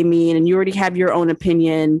what they mean. And you already have your own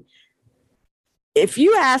opinion. If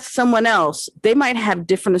you ask someone else, they might have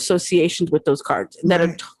different associations with those cards that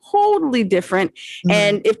are totally different.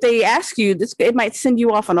 And if they ask you this, it might send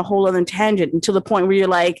you off on a whole other tangent until the point where you're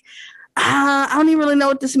like, I don't even really know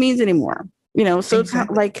what this means anymore. You know, so it's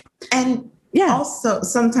not like, and also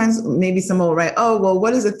sometimes maybe someone will write, oh, well,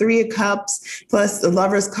 what is the 3 of Cups plus the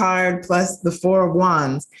Lover's card plus the 4 of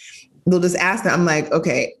Wands? They'll just ask that. I'm like,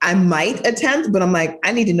 okay, I might attempt, but I'm like,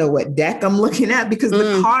 I need to know what deck I'm looking at because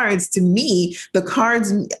the cards, to me,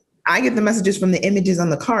 I get the messages from the images on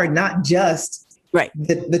the card, not just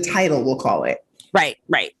the title, we'll call it. Right.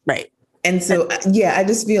 And so, I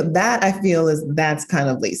just feel that's kind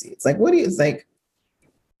of lazy. It's like, it's like,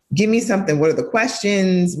 give me something. What are the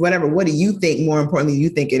questions? Whatever. What do you think? More importantly, you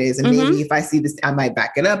think it is. And maybe if I see this, I might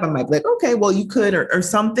back it up. I might be like, okay, well, you could, or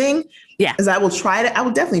something. Yeah. Because I will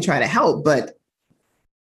definitely try to help, but I'm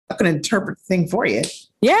not going to interpret the thing for you.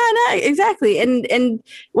 Yeah, no, exactly. And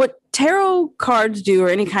what tarot cards do or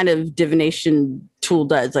any kind of divination tool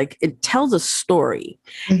does, like it tells a story.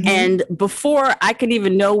 And before I can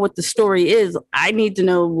even know what the story is, I need to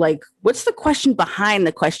know like, what's the question behind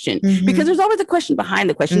the question? Because there's always a question behind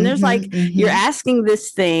the question. There's like, you're asking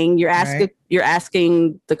this thing, you're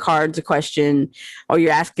asking the cards a question, or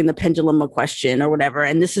you're asking the pendulum a question or whatever.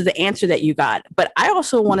 And this is the answer that you got. But I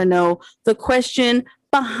also want to know the question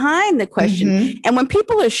behind the question. And when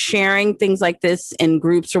people are sharing things like this in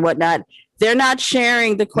groups or whatnot, they're not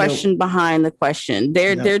sharing the question behind the question.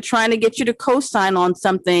 They're trying to get you to co-sign on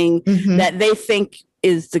something that they think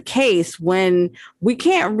is the case when we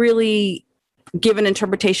can't really give an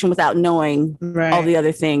interpretation without knowing all the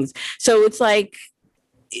other things. So it's like,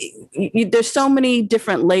 there's so many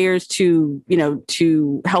different layers to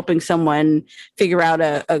helping someone figure out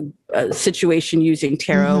a situation using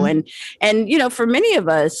tarot. And for many of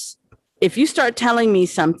us, if you start telling me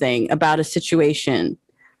something about a situation,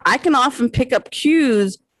 I can often pick up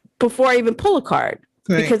cues before I even pull a card.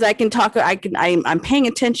 Because I can talk, I'm paying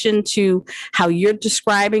attention to how you're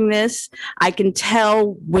describing this. I can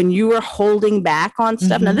tell when you are holding back on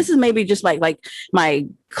stuff. Now, this is maybe just like my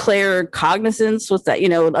claircognizance was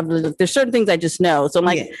that, there's certain things I just know. So I'm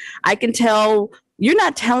like, I can tell you're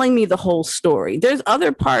not telling me the whole story. There's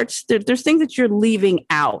other parts, there's things that you're leaving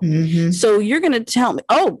out. So you're going to tell me,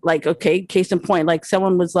 okay, case in point, like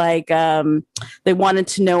someone was like, they wanted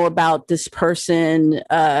to know about this person.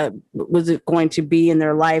 Was it going to be in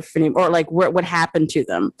their life or like what happened to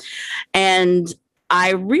them? And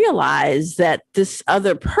I realized that this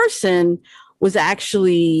other person was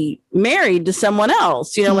actually married to someone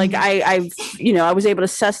else, like I was able to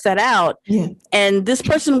suss that out. And this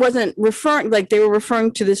person wasn't referring, like they were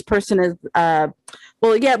referring to this person as,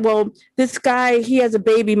 this guy, he has a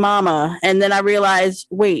baby mama. And then I realized,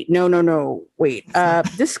 wait, no.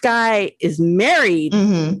 This guy is married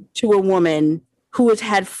to a woman who has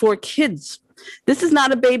had 4 kids. This is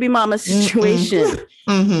not a baby mama situation.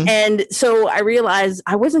 And so I realized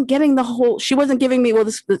I wasn't getting she wasn't giving me,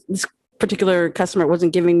 this particular customer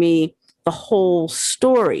wasn't giving me the whole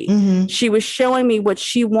story. She was showing me what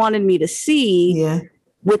she wanted me to see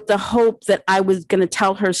with the hope that I was going to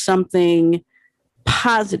tell her something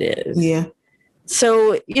positive. Yeah.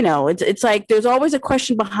 So, it's like there's always a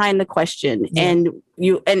question behind the question. Yeah.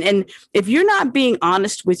 And if you're not being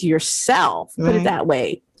honest with yourself, put it that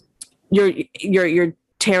way, your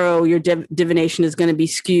tarot, your divination is going to be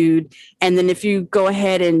skewed. And then if you go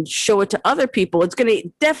ahead and show it to other people, it's going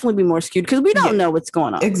to definitely be more skewed because we don't know what's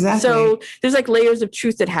going on. Exactly. So there's like layers of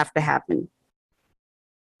truth that have to happen.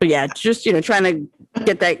 But yeah, just, trying to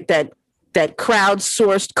get that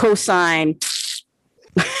crowdsourced cosign.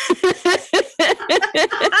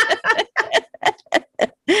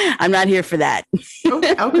 I'm not here for that.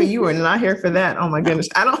 Okay, you are not here for that. Oh my goodness.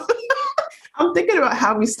 I'm thinking about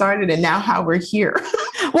how we started and now how we're here.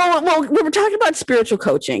 Well, we were talking about spiritual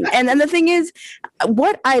coaching. And then the thing is,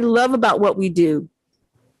 what I love about what we do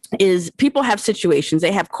is people have situations,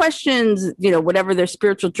 they have questions, whatever their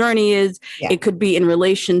spiritual journey is. Yeah. It could be in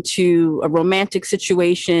relation to a romantic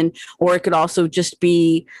situation, or it could also just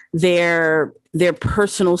be their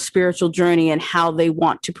personal spiritual journey and how they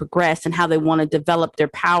want to progress and how they want to develop their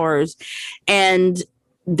powers. And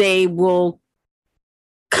they will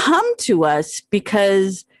come to us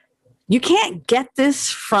because you can't get this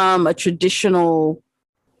from a traditional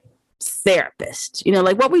therapist.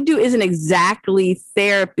 Like what we do isn't exactly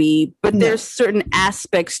therapy, but there's certain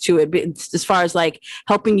aspects to it as far as like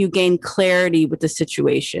helping you gain clarity with the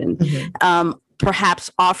situation. Perhaps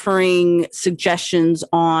offering suggestions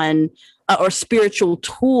on or spiritual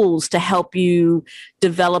tools to help you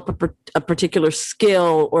develop a particular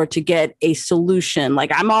skill or to get a solution.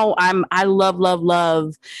 Like I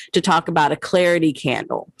love to talk about a clarity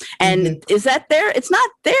candle. And is that there? It's not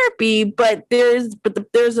therapy, but there's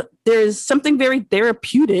something very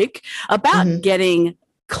therapeutic about getting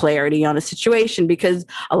clarity on a situation, because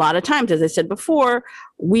a lot of times, as I said before,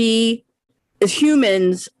 we as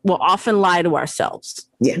humans will often lie to ourselves.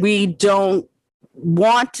 Yeah. We don't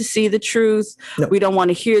want to see the truth. No. We don't want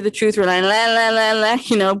to hear the truth. We're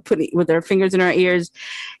like, putting with our fingers in our ears.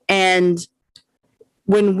 And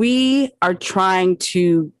when we are trying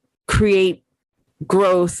to create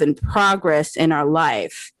growth and progress in our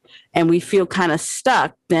life and we feel kind of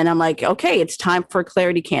stuck, then I'm like, okay, it's time for a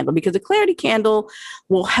clarity candle, because a clarity candle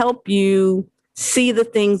will help you see the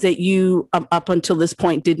things that you up until this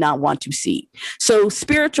point did not want to see. So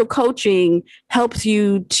spiritual coaching helps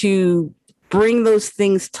you to bring those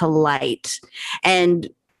things to light. And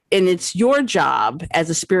it's your job as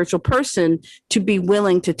a spiritual person to be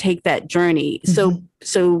willing to take that journey.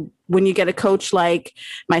 So when you get a coach like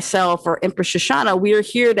myself or Empress Shoshana, we are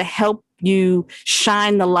here to help you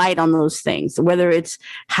shine the light on those things, whether it's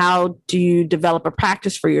how do you develop a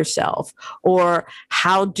practice for yourself, or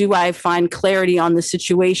how do I find clarity on the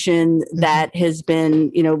situation that has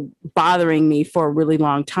been, bothering me for a really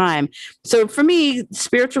long time. So for me,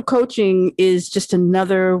 spiritual coaching is just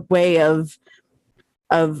another way of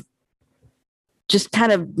just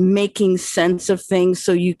kind of making sense of things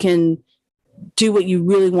so you can do what you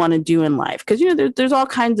really want to do in life. Because, there's all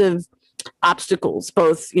kinds of obstacles,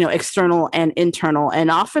 both, external and internal. And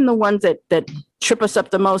often the ones that trip us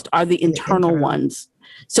up the most are the internal ones.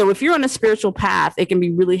 So if you're on a spiritual path, it can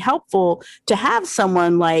be really helpful to have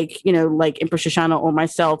someone like Empress Shoshana or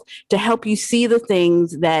myself to help you see the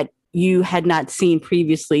things that you had not seen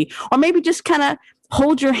previously, or maybe just kind of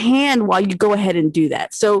hold your hand while you go ahead and do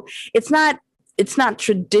that. So it's not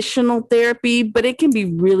traditional therapy, but it can be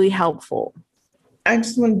really helpful. I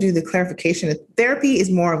just want to do the clarification. Therapy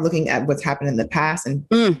is more of looking at what's happened in the past and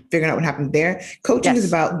figuring out what happened there. Coaching is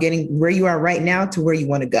about getting where you are right now to where you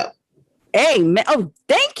want to go. Hey, oh,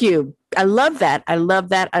 thank you. I love that.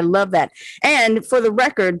 And for the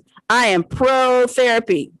record, I am pro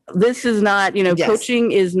therapy. This is not,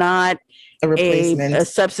 coaching is not a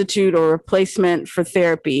substitute or replacement for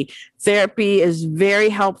therapy. Therapy is very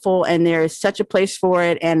helpful and there is such a place for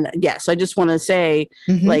it. And yes, I just want to say,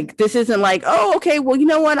 this isn't like, oh, okay, well, you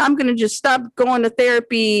know what? I'm going to just stop going to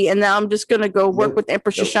therapy and now I'm just going to go work with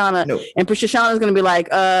Empress Shoshana. Empress Shoshana is going to be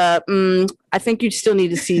like, I think you still need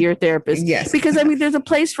to see your therapist. Yes. Because there's a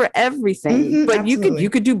place for everything, but you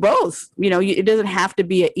could do both. It doesn't have to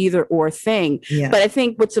be an either or thing. Yeah. But I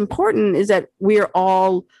think what's important is that we are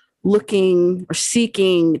all looking or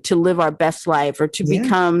seeking to live our best life or to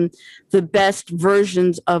become the best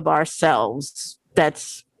versions of ourselves.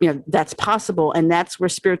 That's possible. And that's where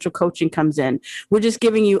spiritual coaching comes in. We're just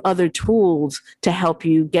giving you other tools to help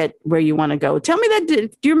you get where you want to go. Tell me that.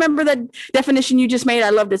 Do you remember that definition you just made?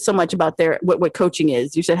 I loved it so much about what coaching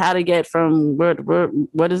is. You said how to get from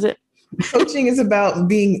what is it? Coaching is about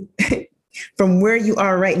being from where you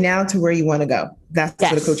are right now to where you want to go. That's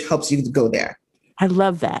Yes. what a coach helps you to go there. I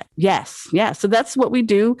love that. Yes. Yeah. So that's what we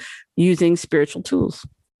do using spiritual tools.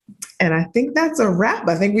 And I think that's a wrap.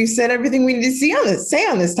 I think we've said everything we need to say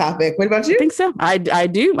on this topic. What about you? I think so. I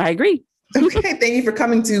do. I agree. Okay. Thank you for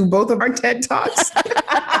coming to both of our TED Talks.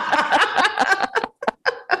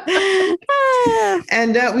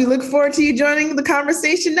 And we look forward to you joining the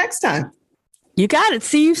conversation next time. You got it.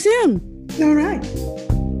 See you soon. All right.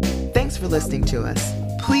 Thanks for listening to us.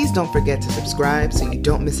 Please don't forget to subscribe so you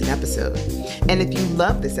don't miss an episode. And if you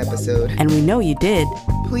love this episode, and we know you did,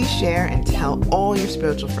 please share and tell all your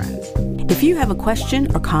spiritual friends. If you have a question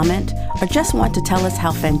or comment, or just want to tell us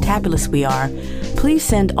how fantabulous we are, please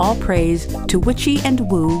send all praise to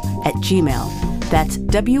witchyandwoo@gmail.com. That's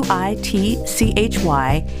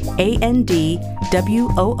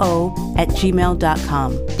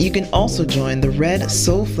witchyandwoo@gmail.com. You can also join the Red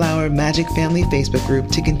Soulflower Magic Family Facebook group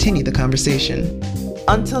to continue the conversation.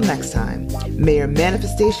 Until next time, may your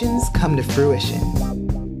manifestations come to fruition.